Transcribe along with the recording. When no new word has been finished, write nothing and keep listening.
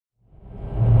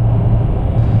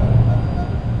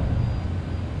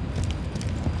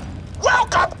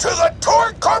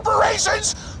Torgue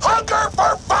Corporation's Hunger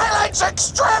for Violence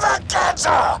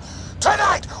Extravaganza!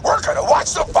 Tonight, we're gonna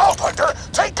watch the Vault Hunter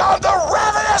take on the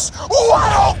ravenous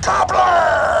Wattle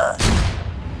Gobbler!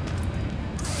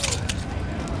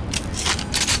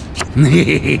 Will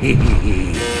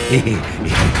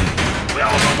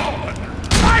the Vault Hunter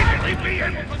finally be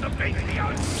able to defeat the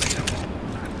unspeakable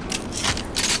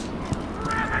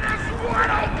ravenous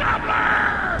Wattle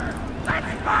Gobbler?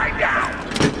 Let's find out!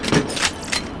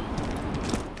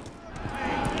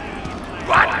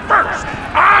 But first,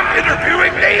 I'm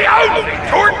interviewing the only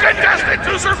Torgue contestant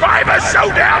to survive a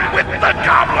showdown with the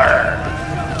Gobbler!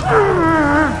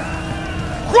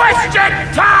 Question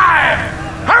time!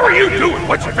 How are you doing?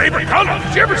 What's your favorite color?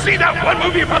 Did you ever see that one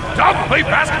movie about the dog who played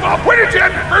basketball? Where did you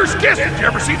have your first kiss? Did you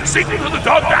ever see the sequel to the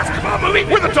dog basketball movie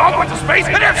where the dog went to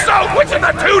space? And if so, which of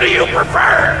the two do you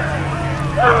prefer?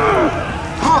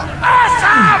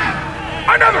 Awesome!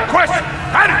 Another question.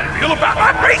 How do you feel about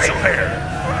my facial hair?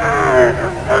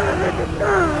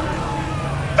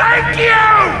 Thank you!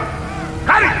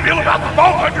 How do you feel about the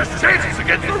Vault Hunter's chances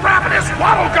against the ravenous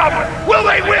Wattle Gobbler? Will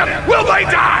they win? Will they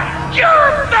die?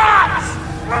 You're nuts!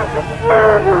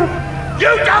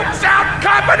 You don't sound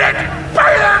competent!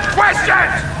 Further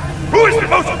questions! Who is the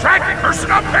most attractive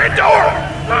person on Pandora?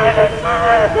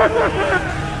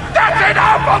 That's an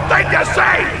awful thing to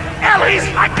say! Ellie's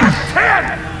like a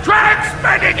 10! Try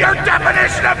expanding your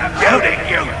definition of beauty,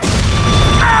 you...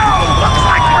 Oh, looks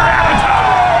like we're out of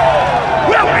time!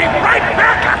 We'll be right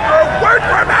back after a word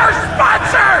from our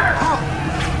sponsor!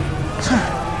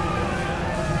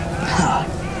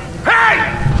 Hey!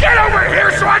 Get over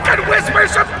here so I can whisper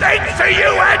some things to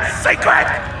you in secret!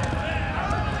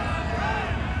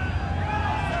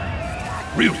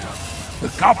 Real tough. The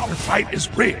Gobbler fight is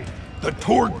rigged. The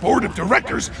Torgue Board of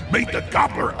Directors made the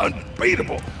Gobbler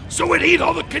unbeatable, so it'd eat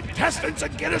all the contestants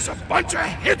and get us a bunch of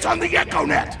hits on the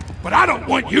EchoNet. But I don't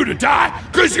want you to die,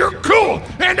 cause you're cool,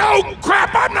 and oh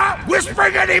crap, I'm not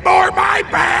whispering anymore, my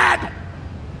bad!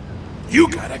 You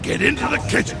gotta get into the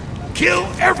kitchen, kill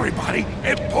everybody,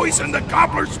 and poison the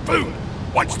Gobbler's food.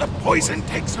 Once the poison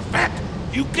takes effect,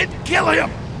 you can kill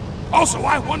him. Also,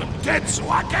 I want him dead so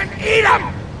I can eat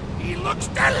him! He looks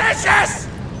delicious!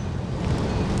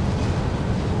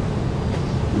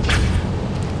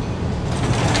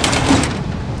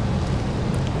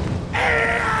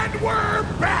 And we're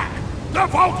back! The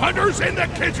Vault Hunter's in the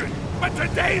kitchen, but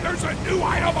today there's a new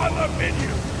item on the menu.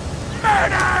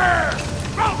 Murder!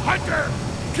 Vault Hunter,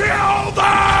 kill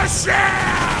the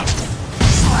chef!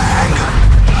 Slag.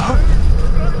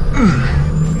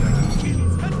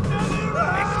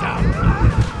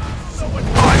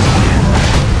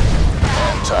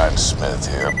 Anton Smith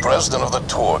here, president of the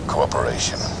Torgue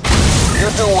Corporation. You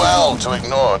do well to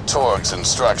ignore Torgue's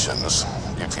instructions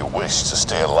if you wish to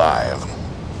stay alive.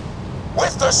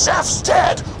 With the chefs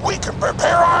dead, we can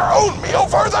prepare our own meal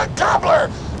for the Gobbler!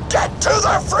 Get to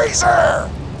the freezer!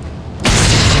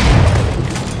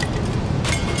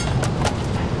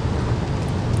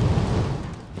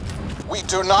 We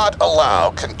do not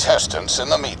allow contestants in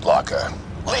the meat locker.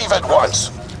 Leave at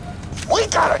once. We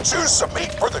gotta choose some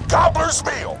meat for the Gobbler's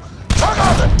meal. Tug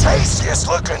on the tastiest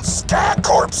looking scat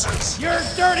corpses. You're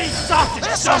dirty sausage!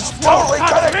 This is totally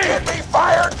gonna get me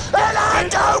fired, and I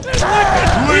don't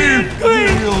care! Leave me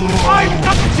alone.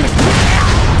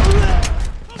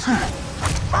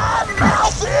 My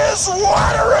mouth is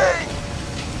watering!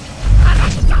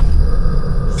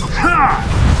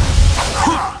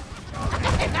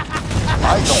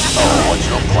 I don't know what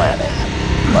you're planning,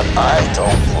 but I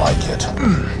don't like it.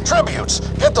 Tributes,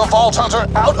 get the Vault Hunter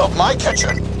out of my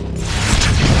kitchen!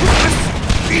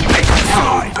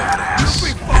 Hello, badass.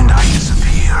 And I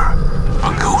disappear. A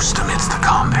ghost amidst the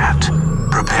combat,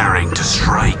 preparing to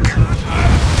strike.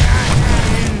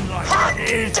 Hot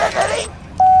diggity!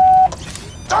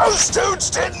 Those dudes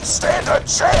didn't stand a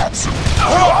chance!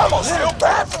 I almost feel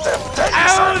bad for them. They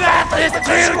deserve nothing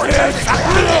because you were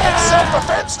technically in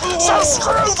self-defense, so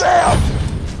screw them!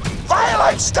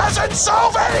 Violence doesn't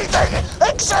solve anything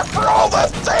except for all the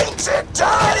things it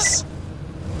does!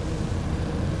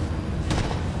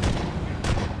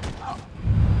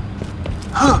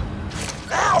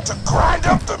 Now to grind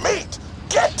up the meat!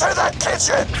 Get to the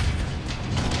kitchen!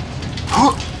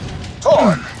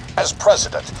 Torgue, as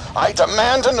president, I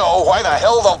demand to know why the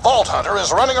hell the Vault Hunter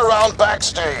is running around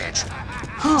backstage.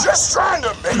 Just trying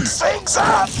to mix things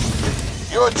up!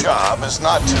 Your job is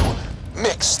not to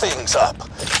mix things up.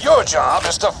 Your job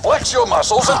is to flex your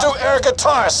muscles and do air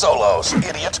guitar solos,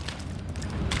 idiot!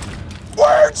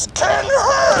 Words can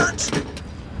hurt!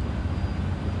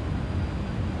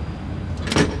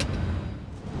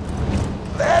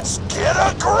 Let's get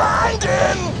a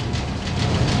grindin'!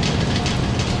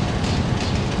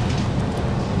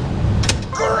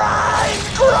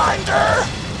 Grinder!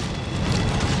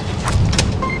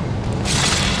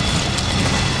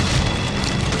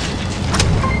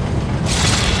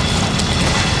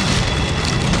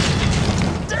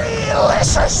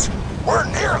 Delicious! We're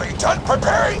nearly done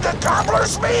preparing the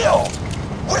Gobbler's meal!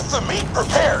 With the meat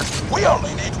prepared, we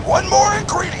only need one more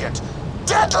ingredient.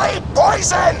 Deadly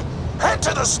poison! Head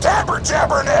to the Stabber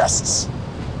Jabber nests!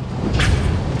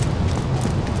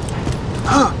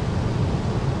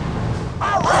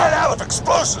 I ran out of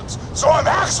explosives, so I'm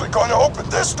actually going to open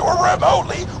this door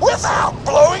remotely without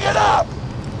blowing it up!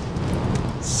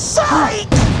 Psych!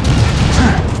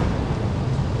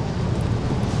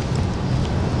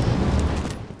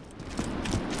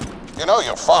 You know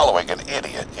you're following an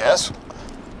idiot, yes?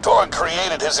 Torgue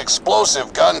created his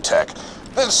explosive gun tech,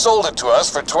 then sold it to us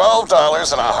for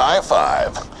 $12 and a high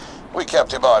five. We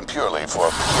kept him on purely for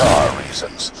PR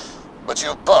reasons. But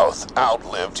you both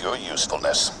outlived your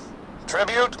usefulness.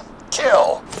 Tribute,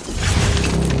 kill!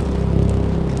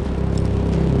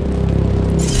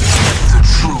 The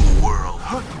true world.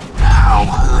 How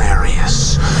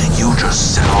hilarious. You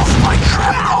just set off my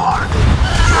trap card.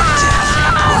 Your death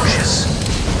approaches.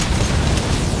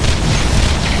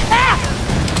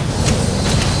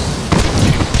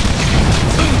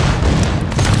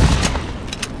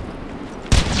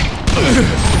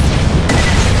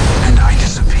 And I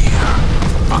disappear,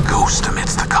 a ghost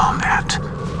amidst the combat,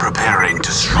 preparing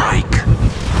to strike.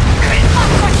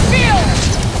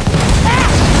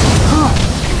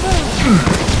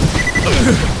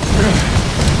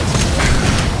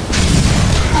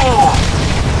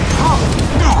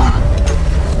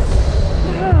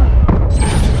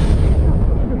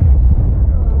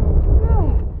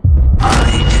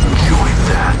 I enjoyed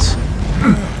that.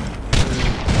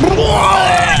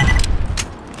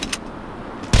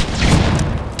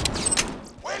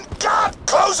 When God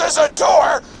closes a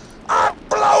door, I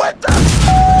blow it the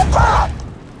up!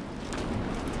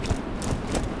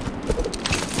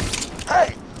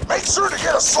 Hey, make sure to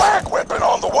get a slag weapon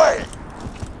on the way!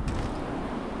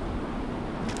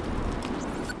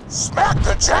 Smack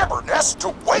the jabber nest to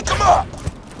wake him up!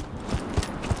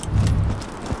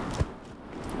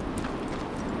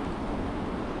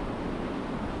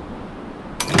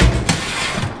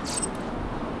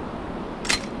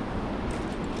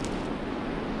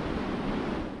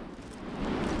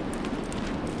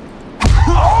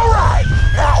 Alright,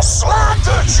 now slag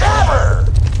the jabber!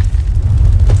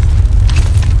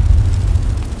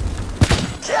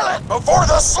 Kill it before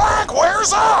the slag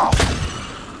wears off!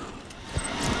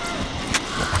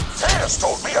 Tannis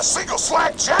told me a single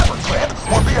slag jabber gland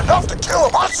would be enough to kill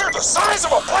a monster the size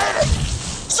of a planet!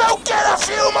 So get a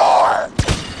few more!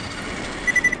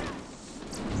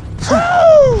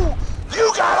 Woo!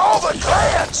 You got all the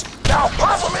glands! Now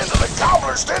pop them into the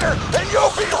Gobbler's dinner and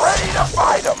you'll be ready to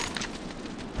fight them!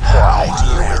 Why do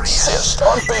you insist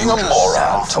on being a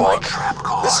moron, Torgue?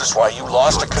 This is why you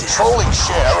lost a controlling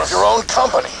share of your own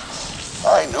company.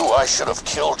 I knew I should have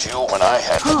killed you when I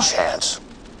had the chance.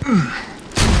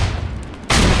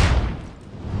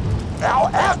 Now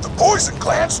add the poison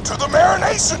glands to the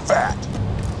marination vat.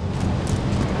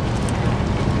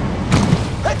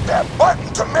 Hit that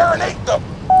button to marinate the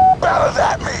out of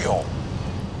that meal.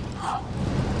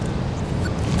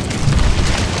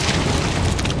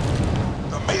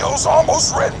 The meal's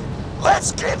almost ready.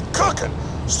 Let's get cooking.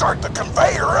 Start the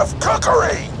conveyor of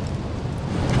cookery.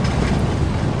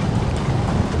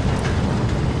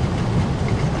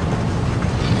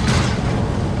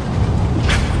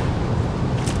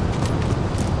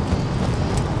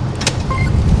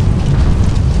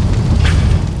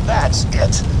 That's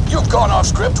it. You've gone off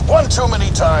script one too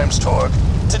many times, Torgue.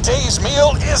 Today's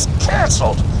meal is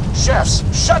canceled. Chefs,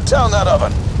 shut down that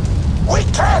oven. We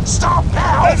can't stop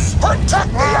now!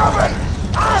 Protect the oven!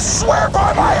 I swear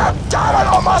by my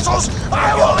abdominal muscles,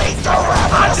 I will eat the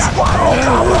ravenous Wattle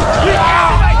Gobbler!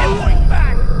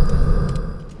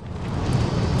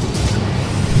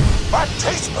 My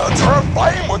taste buds are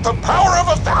aflame with the power of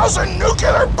 1,000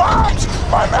 nuclear bombs!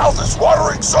 My mouth is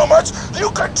watering so much,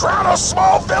 you could drown a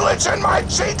small village in my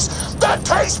cheeks! The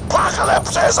taste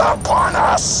apocalypse is upon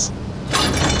us!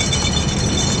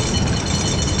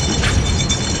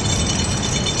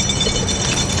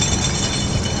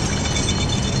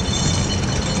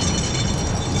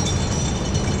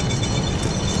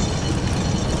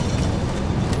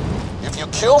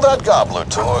 Kill that Gobbler,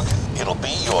 Torgue. It'll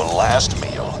be your last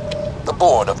meal. The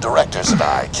board of directors and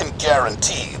I can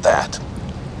guarantee that.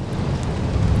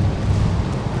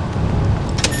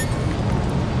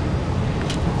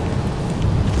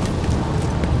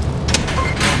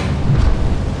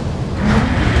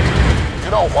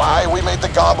 You know why we made the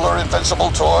Gobbler invincible,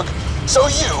 Torgue? so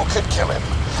you could kill him.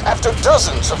 After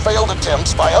dozens of failed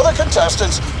attempts by other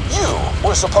contestants, you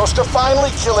were supposed to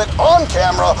finally kill it on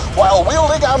camera while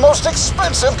wielding our most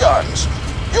expensive guns.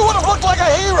 You would have looked like a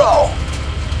hero.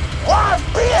 Why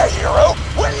be a hero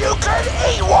when you could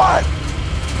eat one?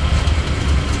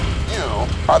 You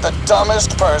are the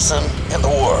dumbest person in the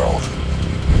world.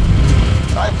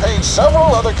 I paid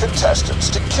several other contestants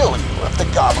to kill you if the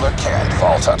Gobbler can't,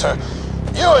 Vault Hunter.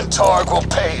 You and Torgue will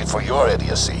pay for your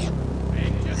idiocy.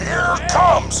 Here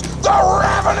comes the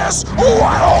ravenous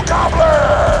Wattle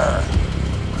Gobbler!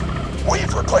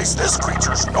 We've replaced this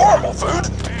creature's normal food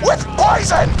with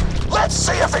poison! Let's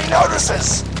see if he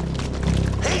notices!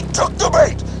 He took the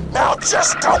bait! Now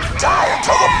just don't die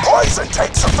until the poison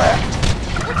takes effect!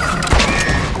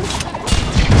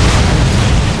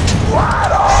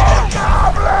 Wattle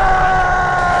Gobbler!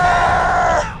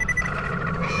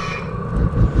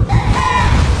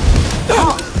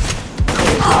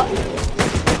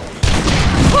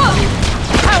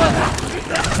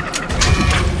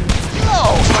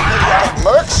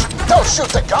 Mercs, don't shoot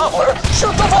the Gobbler,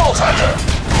 shoot the Vault Hunter!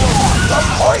 The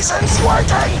poison's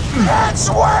working! It's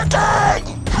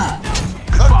working!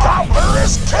 The Gobbler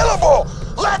is killable!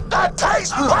 Let the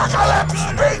taste apocalypse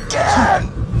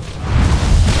begin!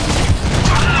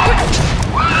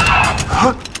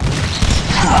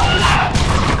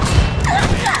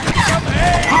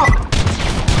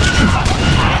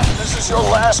 This is your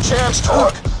last chance,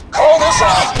 Torgue. Call this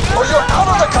off, or you're out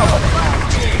of the company!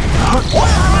 Well,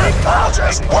 I'll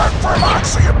just work for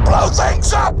Moxie and blow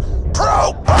things up!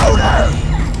 Pro boner!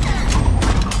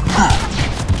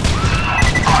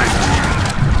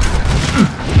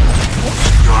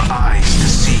 Your eyes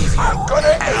deceive you. I'm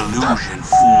gonna An illusion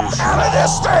fools you. out of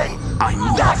this thing!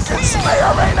 Napkins may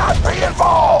or may not be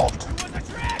involved!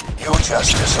 You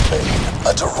just disobeyed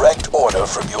a direct order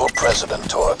from your president,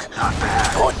 Torgue. Not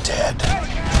bad. You're dead.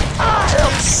 I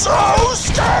am so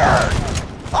scared!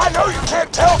 I know you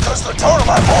can't tell because of the tone of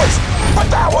my voice, but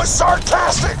that was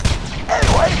sarcastic!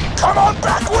 Anyway, come on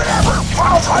back whenever,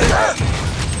 Vault Hunter!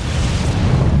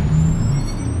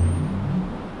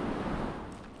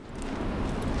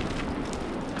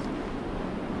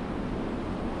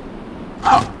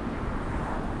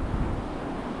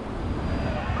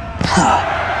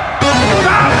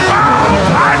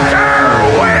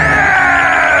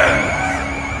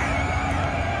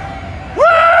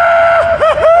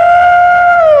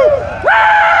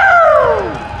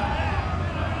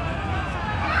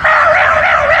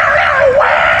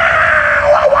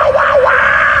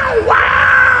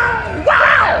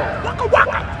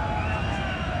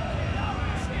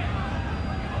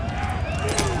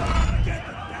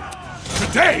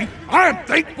 Today, I am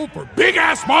thankful for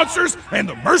big-ass monsters and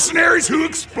the mercenaries who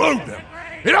explode them.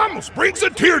 It almost brings a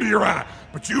tear to your eye,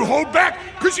 but you hold back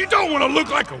because you don't want to look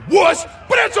like a wuss,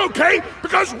 but it's okay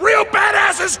because real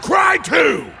badasses cry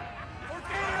too!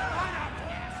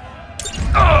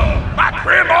 Oh, my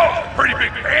grandma's a pretty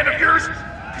big fan of yours.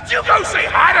 Could you go say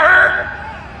hi to her?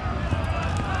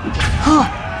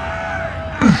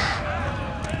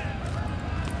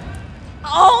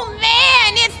 Oh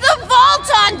man, it's the Vault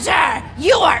Hunter!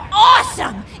 You are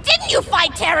awesome! Didn't you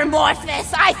fight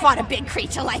Terramorphous? I fought a big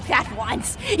creature like that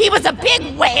once. He was a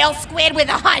big whale squid with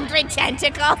 100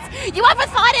 tentacles. You ever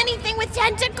fought anything with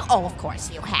tentacles? Oh, of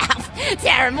course you have.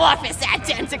 Terramorphous had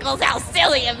tentacles, how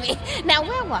silly of me. Now,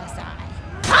 where was I?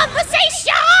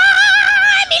 Conversation!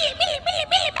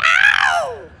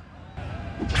 Ow!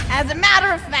 As a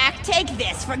matter of fact, take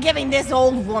this for giving this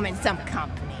old woman some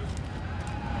company.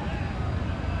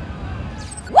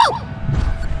 Woo!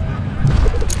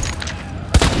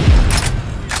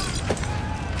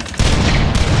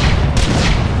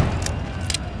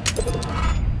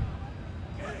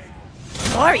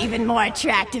 You're even more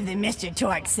attractive than Mr.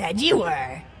 Torgue said you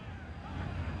were.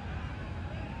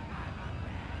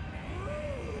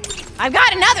 I've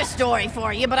got another story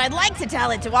for you, but I'd like to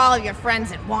tell it to all of your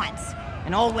friends at once.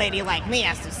 An old lady like me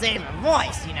has to save her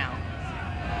voice, you know.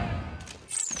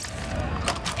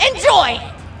 Enjoy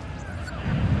it!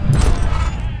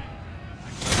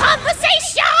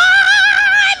 Conversation!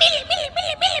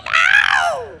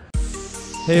 Ow!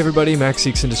 Hey everybody, Max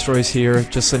Seeks and Destroys here.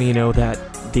 Just letting you know that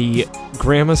the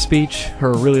grandma speech,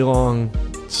 her really long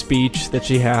speech that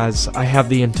she has, I have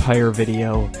the entire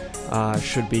video.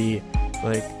 Should be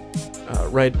like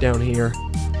right down here.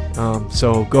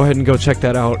 So go ahead and go check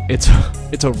that out. It's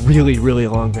a really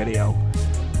long video.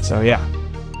 So yeah,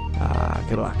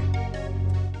 good luck.